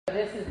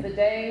This is the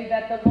day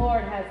that the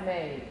Lord has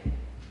made,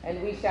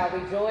 and we shall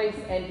rejoice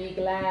and be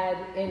glad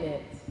in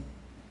it.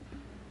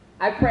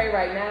 I pray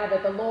right now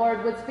that the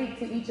Lord would speak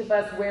to each of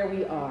us where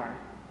we are,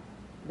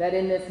 that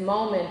in this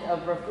moment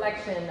of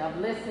reflection, of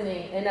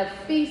listening, and of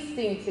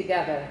feasting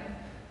together,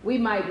 we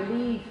might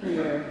leave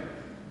here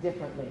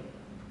differently.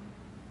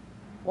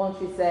 Won't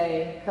you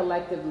say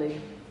collectively,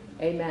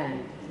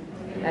 amen,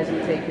 as you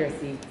take your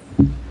seats.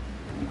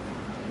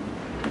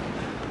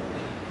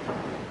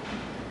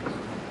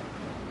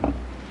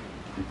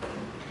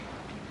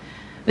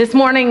 This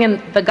morning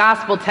in the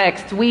gospel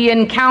text, we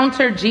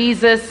encounter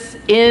Jesus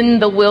in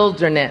the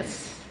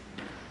wilderness.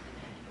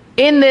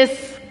 In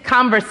this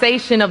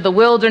conversation of the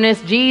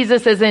wilderness,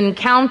 Jesus is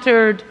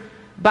encountered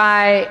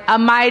by a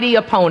mighty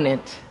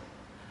opponent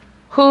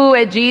who,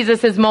 at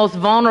Jesus' most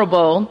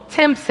vulnerable,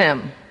 tempts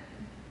him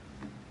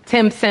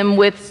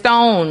with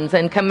stones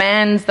and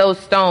commands those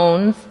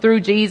stones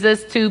through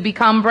Jesus to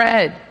become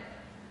bread.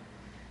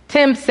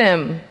 Tempts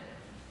him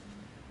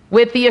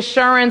with the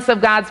assurance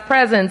of God's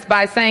presence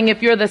by saying,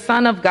 if you're the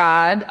Son of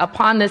God,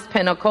 upon this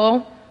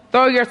pinnacle,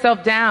 throw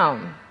yourself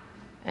down,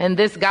 and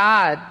this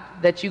God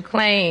that you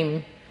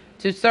claim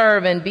to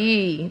serve and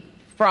be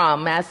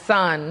from as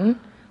Son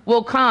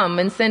will come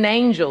and send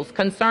angels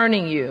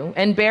concerning you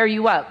and bear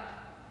you up.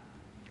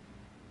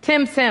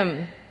 Tempts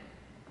him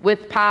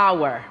with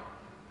power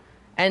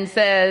and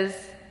says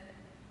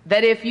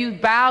that if you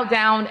bow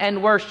down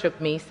and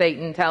worship me,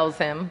 Satan tells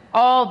him,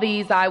 all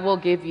these I will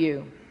give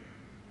you.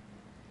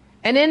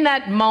 And in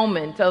that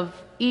moment of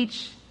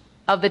each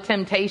of the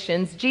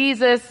temptations,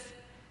 Jesus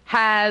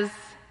has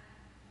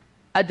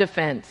a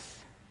defense,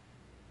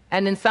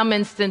 and in some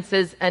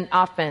instances, an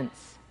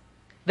offense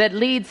that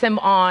leads him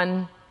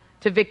on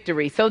to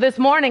victory. So this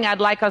morning, I'd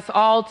like us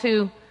all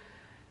to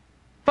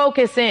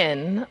focus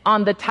in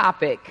on the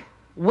topic,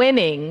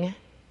 winning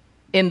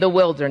in the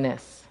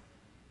wilderness.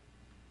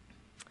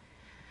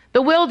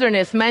 The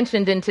wilderness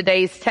mentioned in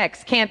today's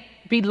text can't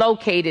be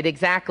located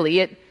exactly.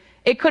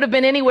 It could have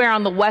been anywhere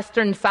on the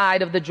western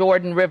side of the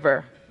Jordan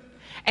River.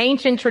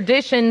 Ancient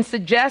tradition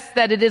suggests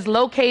that it is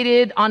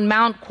located on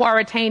Mount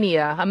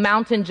Quaritania, a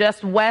mountain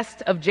just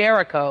west of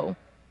Jericho.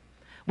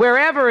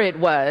 Wherever it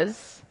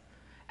was,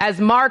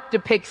 as Mark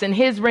depicts in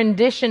his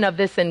rendition of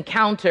this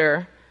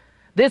encounter,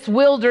 this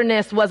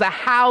wilderness was a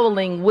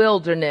howling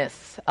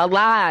wilderness,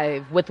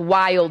 alive with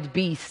wild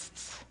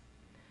beasts.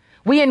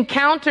 We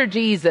encounter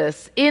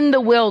Jesus in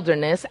the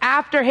wilderness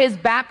after his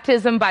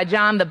baptism by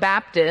John the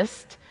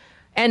Baptist,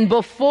 and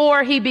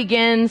before he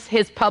begins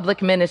his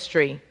public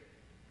ministry.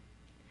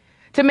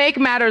 To make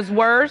matters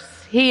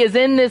worse, he is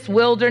in this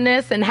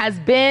wilderness and has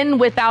been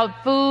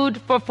without food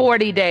for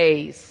 40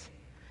 days.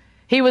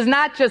 He was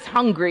not just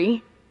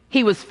hungry,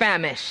 he was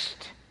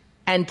famished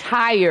and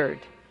tired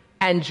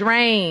and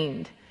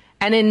drained,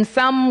 and in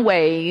some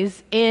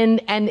ways in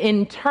an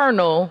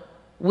internal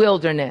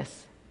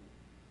wilderness.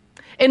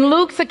 In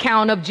Luke's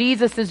account of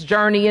Jesus'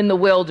 journey in the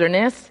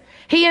wilderness,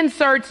 he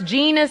inserts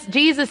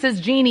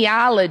Jesus'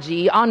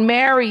 genealogy on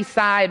Mary's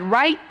side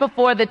right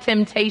before the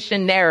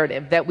temptation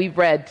narrative that we've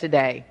read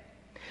today.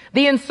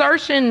 The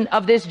insertion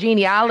of this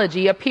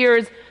genealogy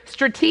appears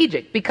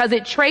strategic because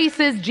it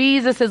traces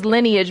Jesus'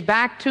 lineage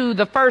back to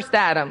the first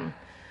Adam.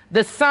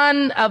 The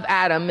son of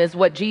Adam is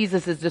what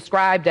Jesus is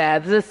described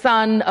as, the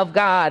Son of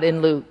God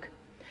in Luke.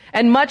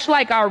 And much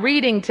like our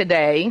reading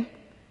today,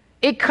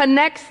 it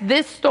connects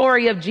this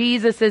story of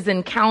Jesus'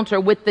 encounter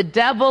with the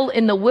devil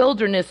in the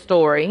wilderness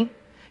story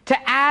to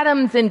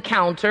Adam's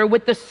encounter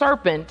with the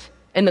serpent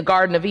in the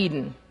Garden of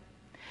Eden.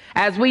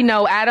 As we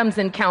know, Adam's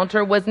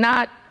encounter was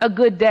not a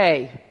good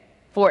day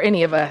for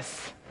any of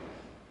us.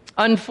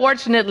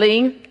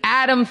 Unfortunately,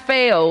 Adam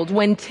failed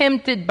when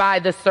tempted by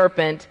the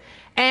serpent,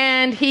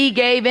 and he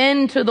gave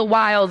in to the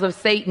wiles of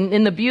Satan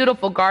in the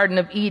beautiful Garden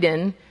of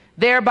Eden,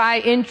 thereby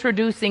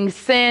introducing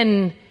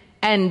sin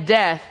and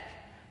death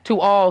to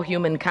all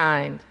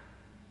humankind.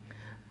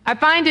 I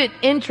find it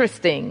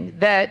interesting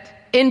that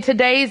in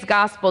today's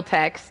gospel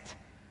text,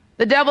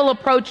 the devil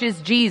approaches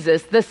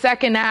Jesus, the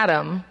second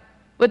Adam,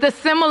 with a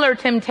similar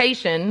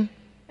temptation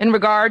in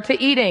regard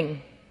to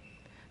eating.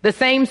 The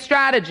same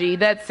strategy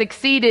that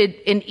succeeded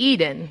in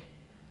Eden.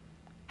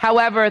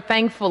 However,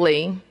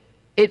 thankfully,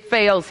 it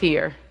fails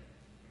here.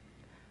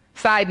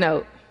 Side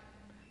note,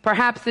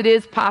 perhaps it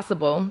is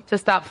possible to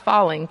stop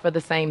falling for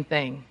the same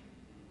thing.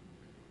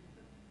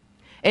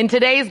 In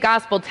today's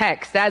gospel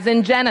text, as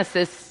in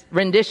Genesis'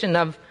 rendition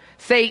of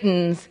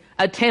Satan's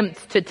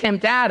attempts to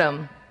tempt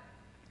Adam,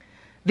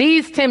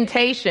 these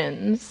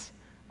temptations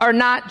are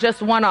not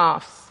just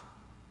one-offs.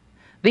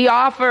 The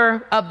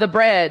offer of the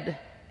bread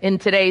in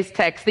today's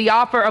text, the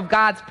offer of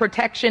God's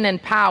protection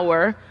and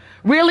power,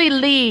 really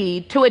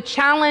lead to a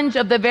challenge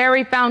of the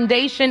very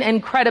foundation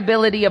and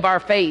credibility of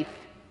our faith.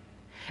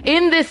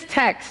 In this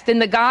text, in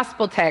the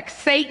gospel text,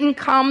 Satan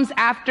comes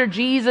after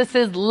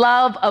Jesus'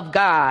 love of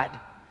God.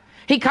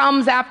 He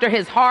comes after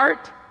his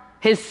heart,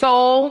 his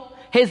soul,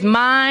 his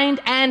mind,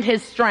 and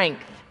his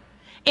strength.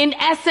 In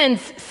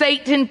essence,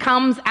 Satan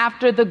comes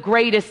after the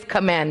greatest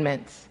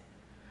commandments.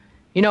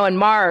 You know, in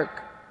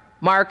Mark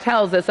Mark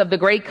tells us of the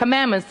great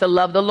commandments to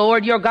love the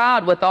Lord your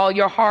God with all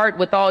your heart,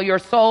 with all your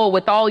soul,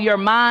 with all your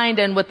mind,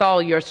 and with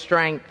all your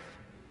strength.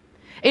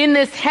 In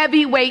this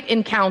heavyweight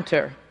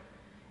encounter,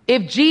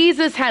 if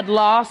Jesus had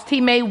lost, he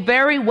may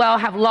very well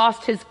have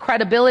lost his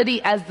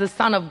credibility as the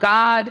Son of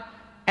God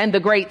and the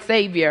great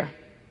Savior.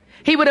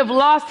 He would have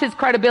lost his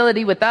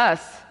credibility with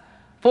us,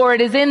 for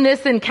it is in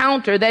this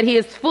encounter that he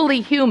is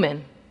fully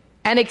human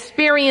and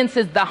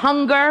experiences the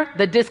hunger,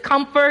 the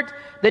discomfort,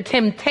 the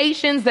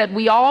temptations that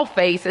we all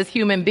face as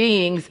human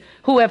beings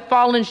who have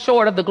fallen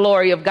short of the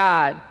glory of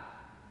God.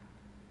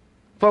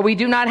 For we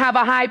do not have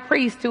a high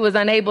priest who is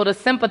unable to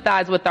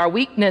sympathize with our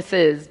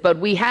weaknesses, but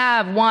we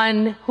have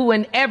one who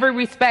in every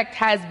respect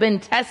has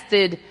been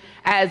tested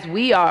as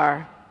we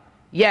are,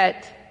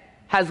 yet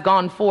has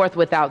gone forth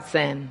without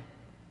sin.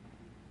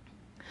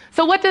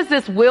 So what does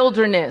this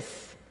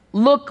wilderness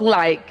look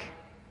like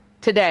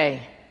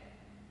today?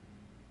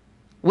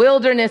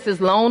 Wilderness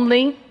is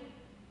lonely,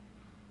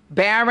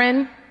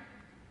 barren,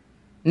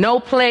 no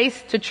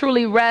place to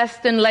truly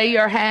rest and lay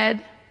your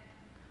head.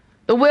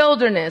 The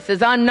wilderness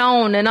is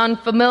unknown and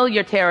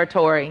unfamiliar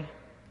territory.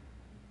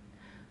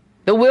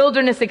 The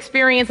wilderness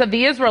experience of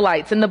the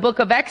Israelites in the book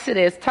of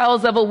Exodus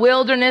tells of a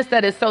wilderness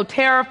that is so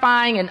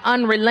terrifying and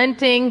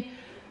unrelenting,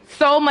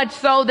 so much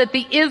so that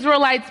the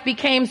Israelites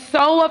became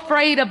so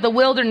afraid of the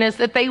wilderness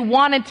that they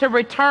wanted to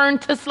return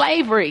to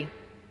slavery.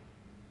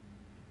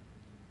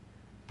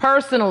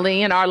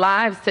 Personally, in our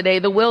lives today,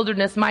 the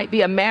wilderness might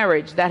be a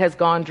marriage that has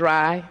gone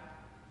dry,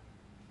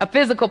 a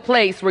physical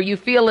place where you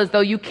feel as though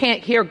you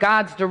can't hear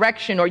God's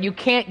direction or you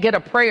can't get a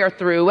prayer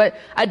through,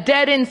 a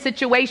dead-end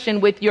situation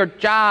with your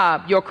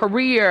job, your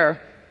career,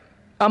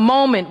 a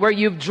moment where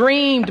you've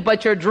dreamed,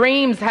 but your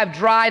dreams have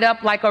dried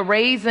up like a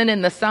raisin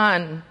in the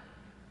sun.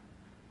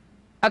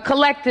 A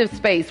collective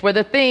space where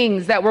the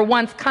things that were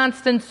once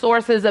constant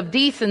sources of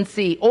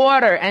decency,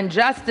 order, and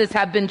justice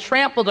have been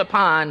trampled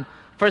upon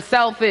for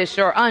selfish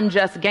or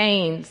unjust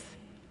gains.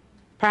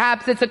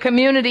 Perhaps it's a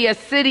community, a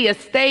city, a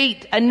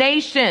state, a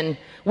nation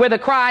where the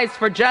cries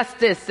for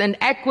justice and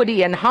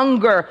equity and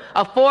hunger,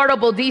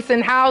 affordable,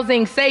 decent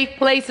housing, safe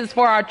places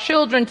for our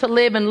children to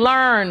live and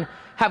learn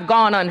have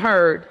gone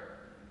unheard.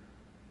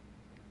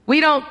 We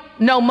don't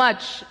know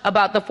much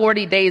about the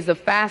 40 days of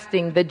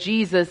fasting that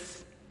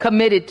Jesus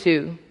committed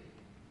to.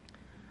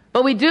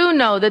 But we do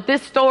know that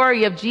this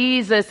story of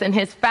Jesus and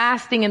his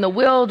fasting in the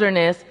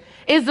wilderness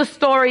is the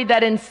story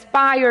that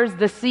inspires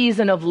the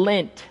season of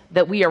Lent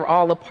that we are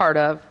all a part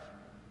of.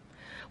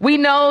 We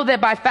know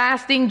that by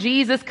fasting,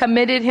 Jesus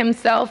committed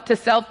himself to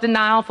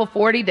self-denial for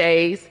 40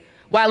 days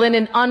while in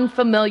an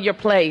unfamiliar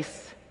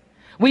place.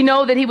 We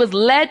know that he was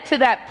led to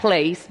that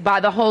place by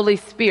the Holy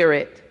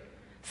Spirit.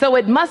 So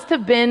it must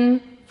have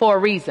been for a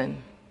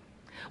reason.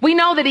 We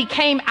know that he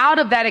came out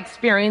of that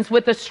experience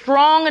with a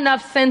strong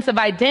enough sense of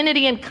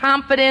identity and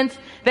confidence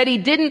that he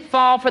didn't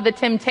fall for the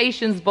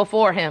temptations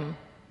before him.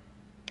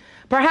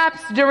 Perhaps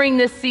during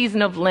this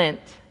season of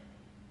Lent,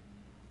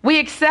 we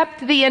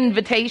accept the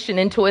invitation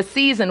into a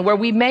season where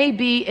we may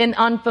be in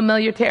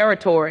unfamiliar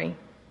territory,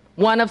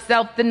 one of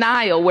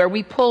self-denial, where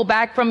we pull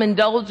back from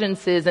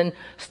indulgences and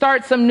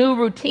start some new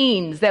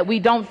routines that we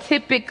don't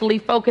typically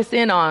focus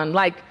in on,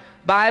 like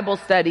Bible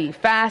study,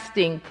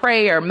 fasting,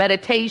 prayer,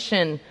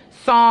 meditation,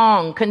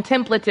 song,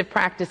 contemplative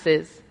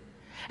practices.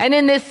 And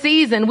in this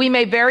season, we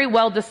may very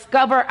well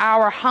discover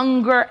our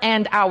hunger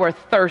and our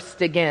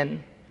thirst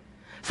again.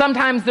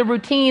 Sometimes the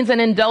routines and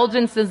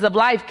indulgences of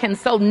life can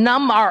so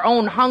numb our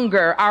own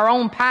hunger, our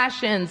own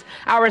passions,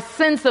 our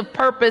sense of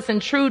purpose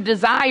and true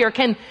desire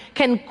can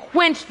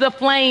quench the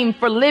flame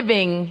for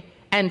living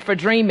and for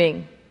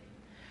dreaming.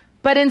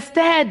 But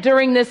instead,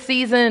 during this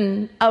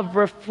season of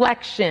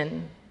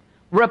reflection,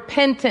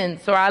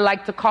 repentance, or I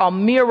like to call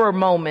mirror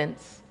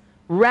moments,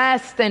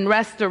 rest and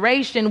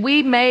restoration,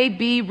 we may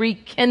be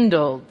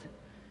rekindled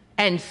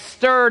and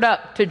stirred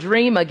up to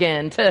dream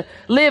again, to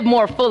live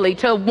more fully,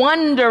 to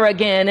wonder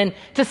again, and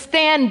to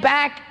stand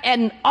back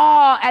in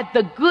awe at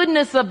the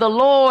goodness of the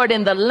Lord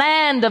in the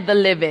land of the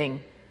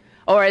living.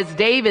 Or as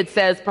David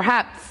says,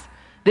 perhaps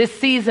this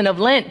season of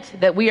Lent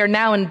that we are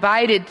now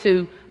invited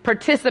to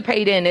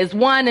participate in is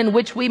one in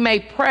which we may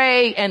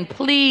pray and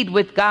plead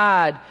with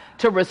God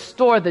to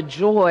restore the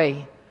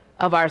joy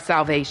of our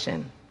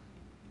salvation.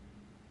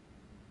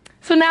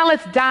 So now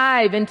let's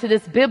dive into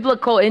this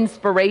biblical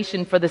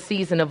inspiration for the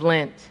season of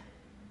Lent.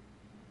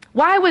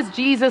 Why was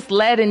Jesus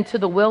led into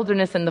the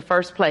wilderness in the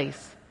first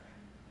place?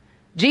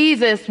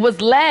 Jesus was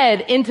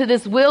led into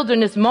this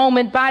wilderness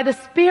moment by the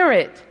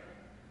Spirit.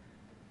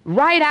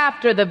 Right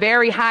after the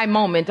very high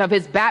moment of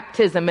his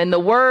baptism and the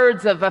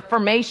words of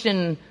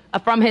affirmation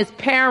from his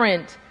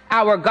parent,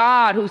 our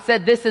God, who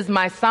said, "This is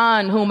my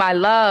Son, whom I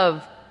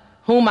love,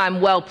 whom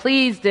I'm well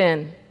pleased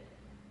in."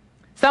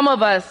 Some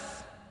of us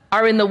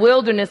are in the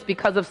wilderness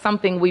because of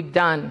something we've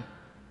done.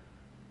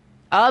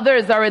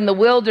 Others are in the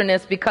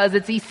wilderness because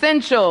it's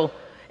essential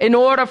in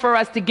order for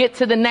us to get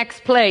to the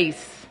next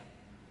place.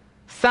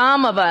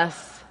 Some of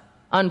us,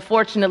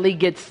 unfortunately,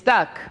 get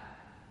stuck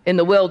in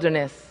the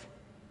wilderness,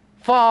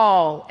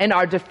 fall, and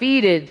are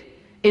defeated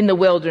in the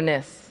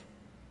wilderness.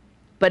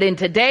 But in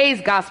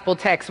today's gospel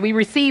text, we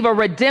receive a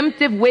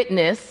redemptive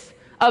witness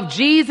of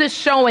Jesus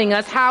showing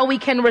us how we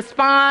can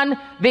respond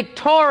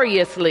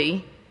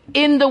victoriously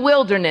in the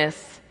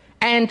wilderness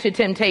and to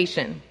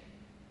temptation.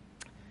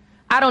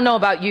 I don't know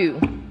about you,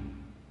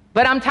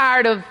 but I'm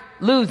tired of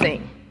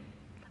losing.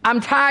 I'm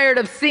tired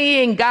of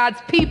seeing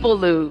God's people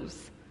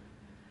lose.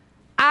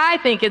 I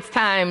think it's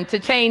time to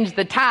change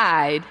the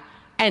tide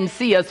and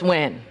see us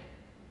win.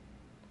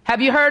 Have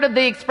you heard of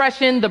the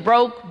expression, the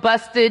broke,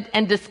 busted,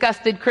 and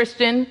disgusted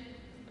Christian?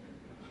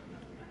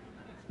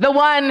 The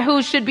one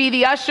who should be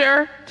the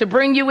usher to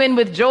bring you in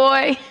with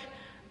joy,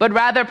 but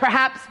rather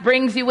perhaps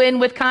brings you in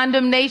with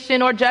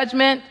condemnation or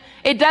judgment.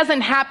 It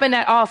doesn't happen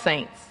at All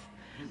Saints,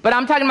 but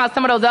I'm talking about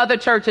some of those other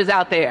churches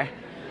out there.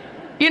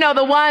 You know,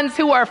 the ones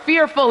who are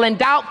fearful and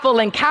doubtful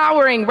and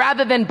cowering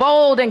rather than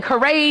bold and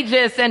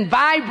courageous and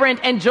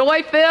vibrant and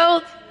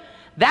joy-filled.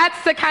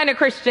 That's the kind of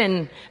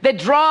Christian that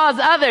draws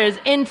others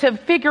into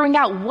figuring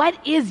out what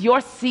is your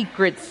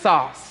secret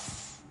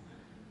sauce.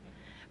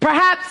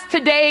 Perhaps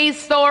today's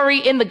story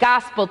in the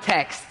gospel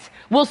text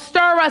will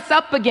stir us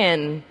up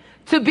again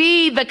to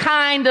be the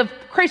kind of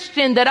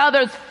Christian that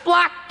others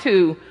flock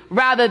to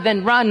rather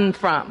than run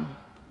from.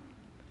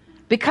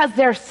 Because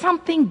there's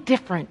something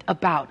different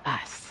about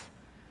us,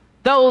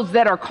 those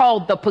that are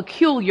called the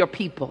peculiar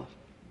people.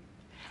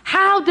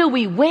 How do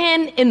we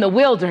win in the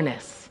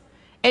wilderness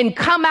and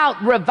come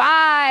out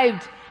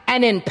revived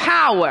and in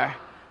power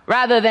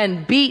rather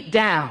than beat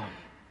down?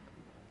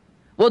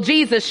 Well,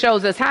 Jesus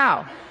shows us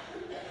how.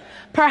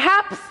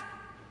 Perhaps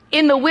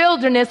in the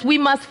wilderness, we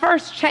must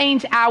first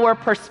change our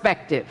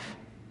perspective.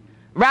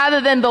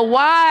 Rather than the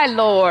why,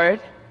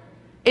 Lord,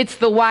 it's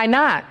the why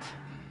not.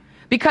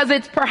 Because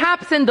it's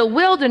perhaps in the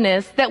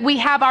wilderness that we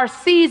have our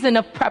season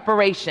of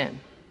preparation.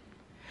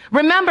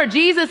 Remember,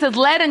 Jesus is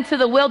led into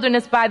the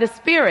wilderness by the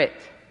Spirit.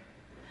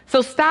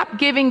 So stop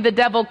giving the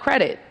devil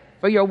credit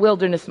for your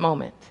wilderness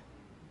moment.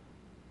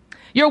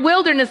 Your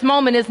wilderness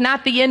moment is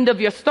not the end of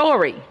your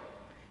story.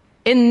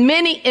 In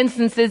many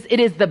instances, it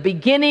is the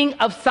beginning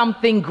of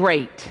something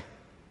great.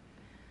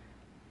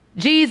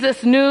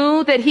 Jesus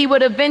knew that he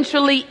would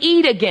eventually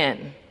eat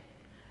again,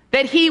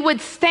 that he would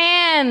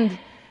stand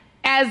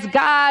as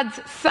God's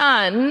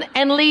son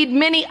and lead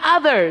many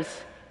others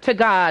to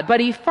God. But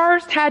he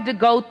first had to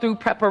go through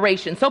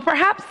preparation. So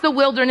perhaps the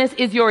wilderness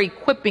is your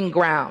equipping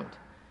ground.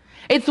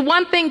 It's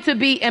one thing to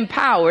be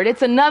empowered.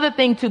 It's another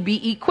thing to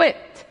be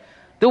equipped.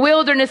 The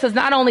wilderness is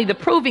not only the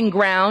proving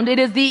ground, it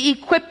is the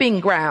equipping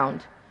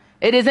ground.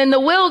 It is in the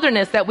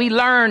wilderness that we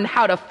learn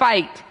how to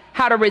fight,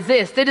 how to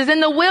resist. It is in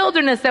the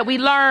wilderness that we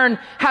learn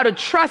how to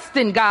trust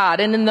in God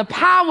and in the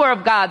power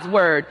of God's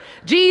word.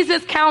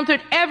 Jesus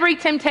countered every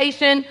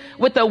temptation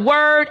with a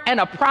word and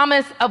a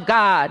promise of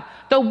God.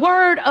 The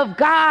word of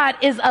God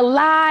is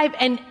alive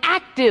and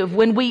active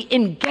when we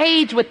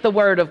engage with the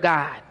word of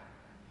God.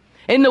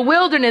 In the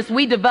wilderness,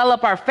 we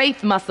develop our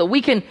faith muscle.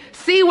 We can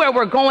see where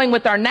we're going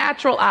with our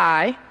natural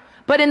eye,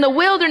 but in the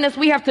wilderness,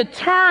 we have to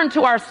turn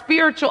to our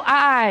spiritual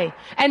eye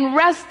and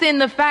rest in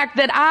the fact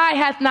that eye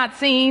hath not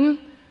seen,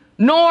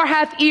 nor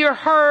hath ear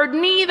heard,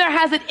 neither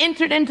has it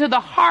entered into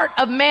the heart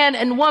of man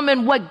and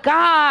woman what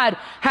God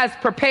has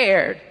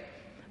prepared.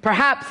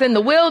 Perhaps in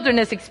the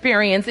wilderness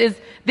experience is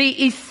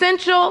the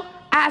essential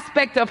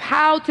aspect of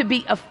how to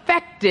be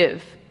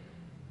effective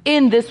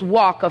in this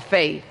walk of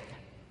faith.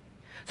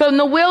 So in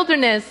the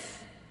wilderness,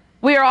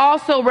 we are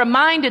also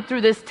reminded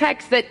through this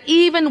text that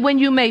even when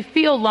you may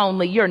feel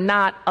lonely, you're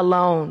not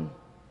alone.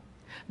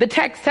 The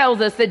text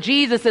tells us that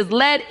Jesus is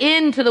led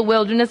into the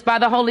wilderness by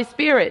the Holy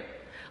Spirit.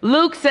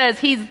 Luke says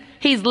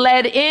he's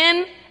led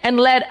in and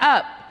led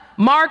up.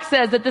 Mark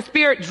says that the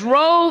Spirit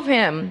drove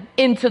him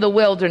into the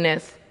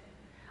wilderness.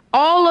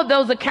 All of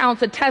those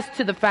accounts attest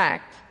to the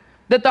fact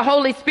that the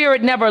Holy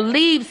Spirit never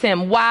leaves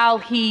him while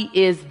he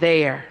is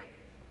there.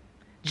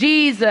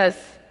 Jesus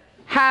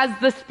has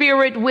the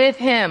Spirit with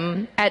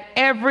him at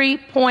every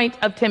point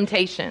of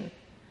temptation.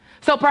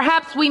 So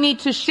perhaps we need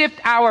to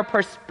shift our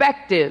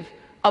perspective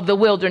of the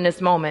wilderness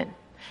moment.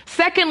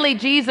 Secondly,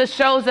 Jesus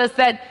shows us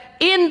that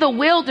in the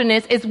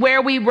wilderness is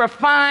where we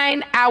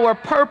refine our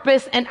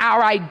purpose and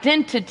our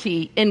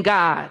identity in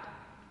God.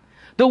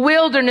 The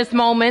wilderness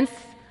moments,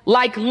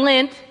 like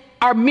Lent,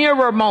 are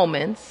mirror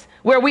moments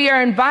where we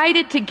are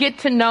invited to get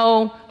to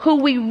know who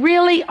we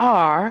really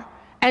are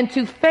and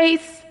to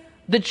face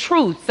the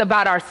truths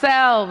about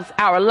ourselves,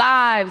 our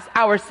lives,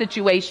 our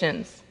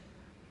situations.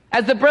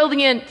 As the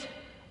brilliant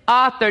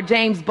author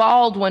James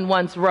Baldwin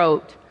once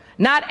wrote,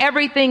 "Not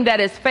everything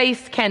that is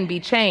faced can be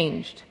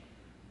changed,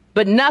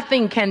 but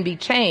nothing can be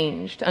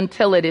changed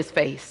until it is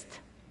faced."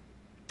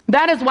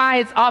 That is why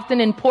it's often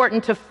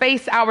important to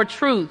face our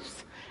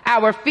truths,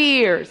 our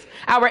fears,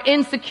 our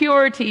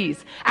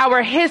insecurities,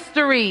 our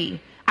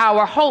history,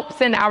 our hopes,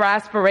 and our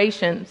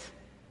aspirations.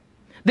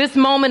 This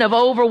moment of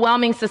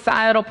overwhelming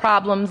societal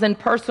problems and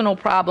personal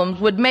problems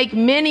would make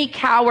many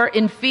cower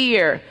in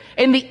fear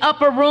in the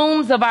upper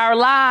rooms of our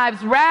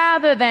lives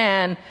rather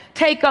than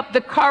take up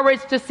the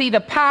courage to see the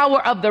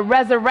power of the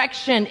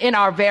resurrection in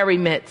our very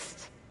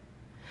midst.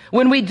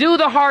 When we do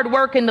the hard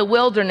work in the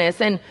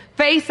wilderness and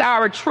face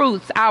our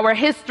truths, our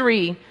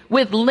history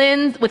with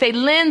a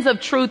lens of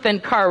truth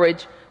and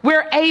courage,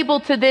 we're able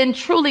to then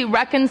truly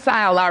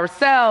reconcile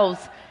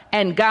ourselves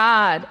and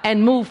God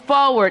and move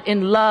forward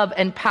in love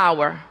and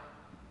power.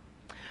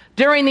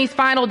 During these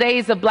final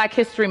days of Black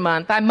History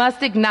Month, I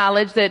must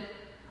acknowledge that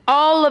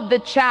all of the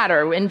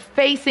chatter in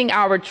facing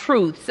our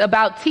truths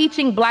about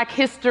teaching Black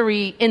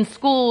history in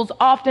schools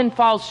often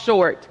falls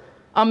short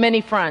on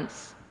many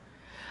fronts.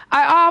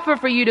 I offer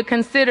for you to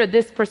consider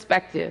this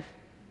perspective,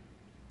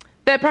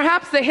 that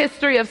perhaps the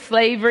history of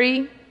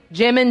slavery,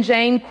 Jim and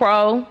Jane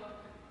Crow,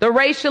 the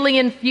racially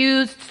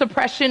infused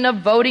suppression of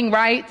voting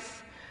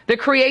rights, the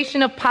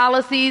creation of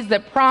policies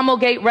that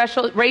promulgate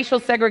racial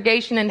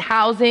segregation in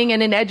housing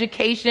and in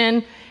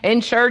education,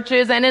 in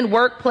churches and in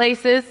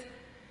workplaces,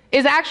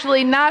 is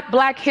actually not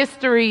Black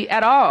history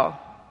at all.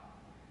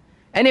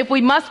 And if we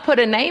must put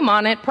a name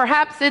on it,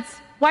 perhaps it's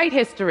white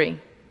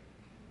history.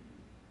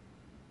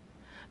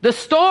 The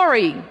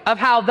story of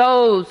how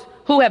those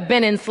who have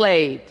been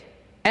enslaved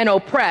and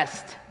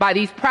oppressed by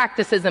these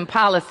practices and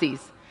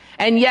policies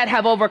and yet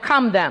have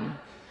overcome them,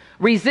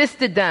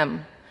 resisted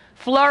them,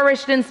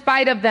 flourished in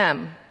spite of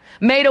them,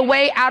 made a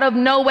way out of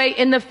no way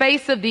in the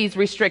face of these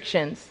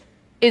restrictions,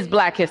 is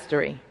Black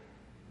history.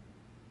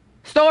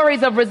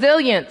 Stories of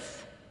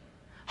resilience,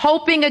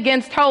 hoping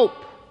against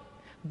hope,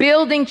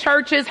 building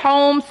churches,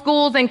 homes,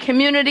 schools, and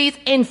communities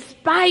in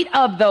spite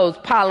of those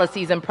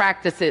policies and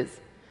practices.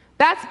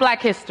 That's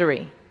Black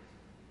history.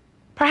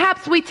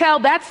 Perhaps we tell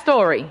that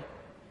story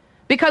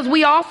because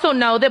we also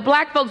know that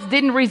Black folks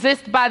didn't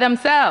resist by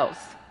themselves.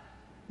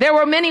 There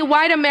were many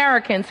white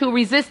Americans who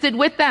resisted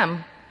with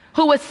them,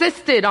 who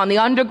assisted on the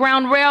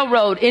Underground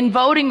Railroad, in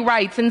voting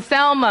rights in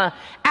Selma,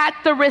 at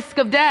the risk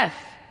of death,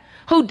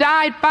 who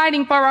died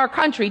fighting for our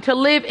country to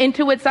live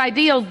into its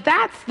ideals.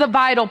 That's the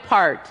vital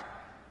part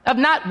of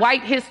not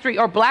white history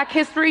or Black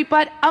history,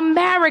 but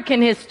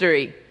American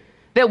history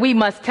that we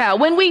must tell.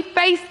 When we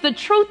face the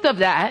truth of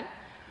that,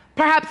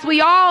 perhaps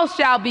we all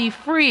shall be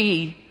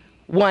free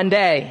one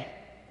day.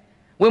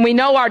 When we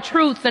know our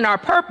truths and our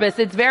purpose,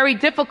 it's very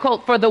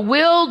difficult for the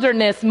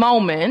wilderness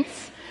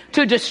moments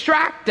to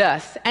distract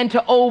us and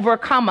to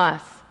overcome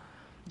us.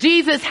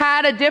 Jesus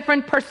had a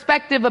different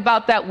perspective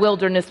about that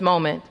wilderness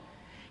moment.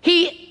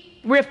 He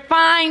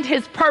refined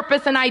his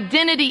purpose and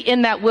identity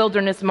in that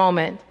wilderness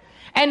moment.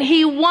 And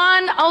he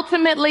won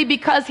ultimately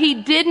because he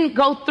didn't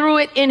go through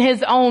it in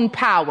his own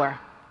power.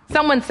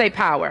 Someone say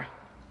power.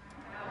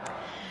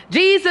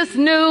 Jesus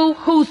knew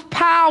whose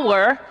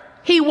power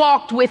he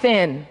walked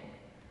within.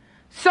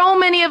 So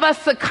many of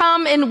us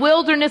succumb in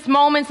wilderness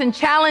moments and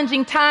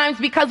challenging times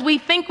because we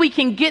think we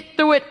can get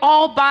through it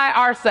all by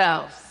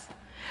ourselves.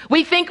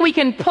 We think we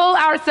can pull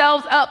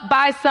ourselves up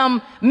by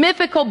some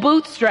mythical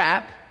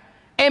bootstrap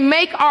and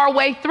make our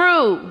way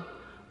through.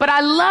 But I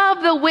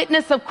love the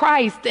witness of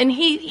Christ, and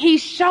he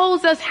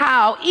shows us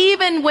how,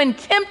 even when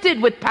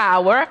tempted with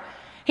power,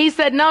 he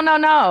said,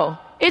 no,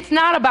 it's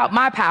not about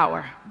my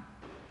power.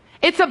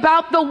 It's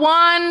about the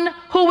one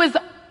who is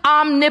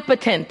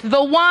omnipotent,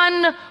 the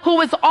one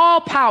who is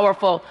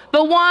all-powerful,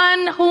 the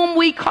one whom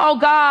we call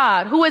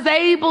God, who is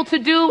able to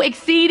do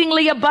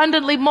exceedingly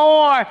abundantly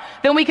more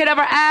than we could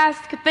ever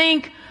ask,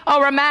 think,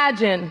 or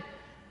imagine.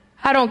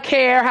 I don't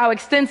care how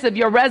extensive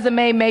your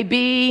resume may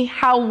be,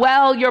 how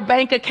well your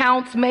bank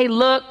accounts may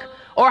look,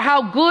 or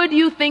how good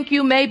you think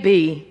you may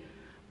be,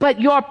 but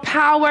your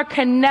power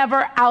can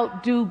never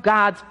outdo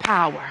God's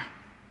power.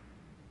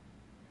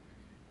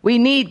 We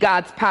need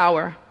God's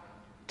power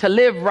to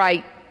live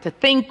right, to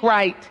think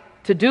right,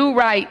 to do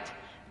right.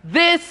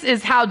 This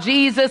is how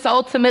Jesus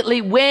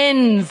ultimately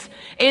wins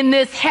in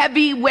this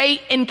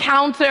heavyweight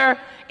encounter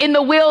in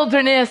the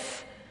wilderness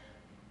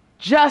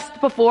just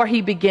before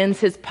he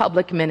begins his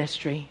public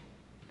ministry.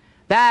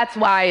 That's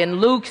why in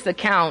Luke's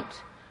account,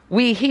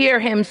 we hear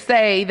him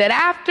say that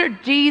after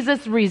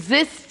Jesus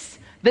resists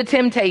the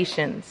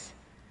temptations,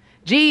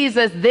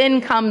 Jesus then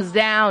comes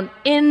down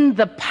in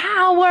the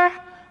power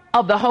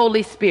of the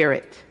Holy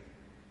Spirit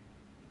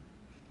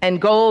and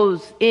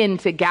goes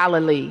into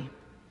Galilee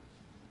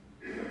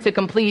to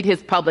complete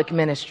his public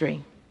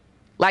ministry.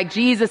 Like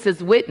Jesus'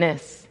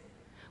 witness,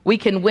 we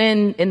can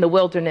win in the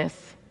wilderness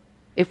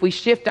if we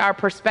shift our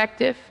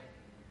perspective,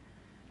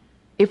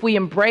 if we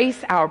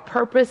embrace our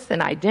purpose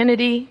and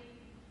identity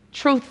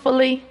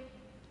truthfully,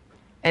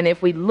 and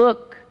if we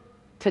look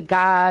to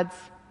God's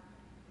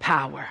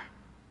power.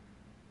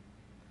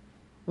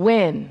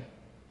 Win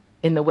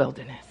in the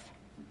wilderness.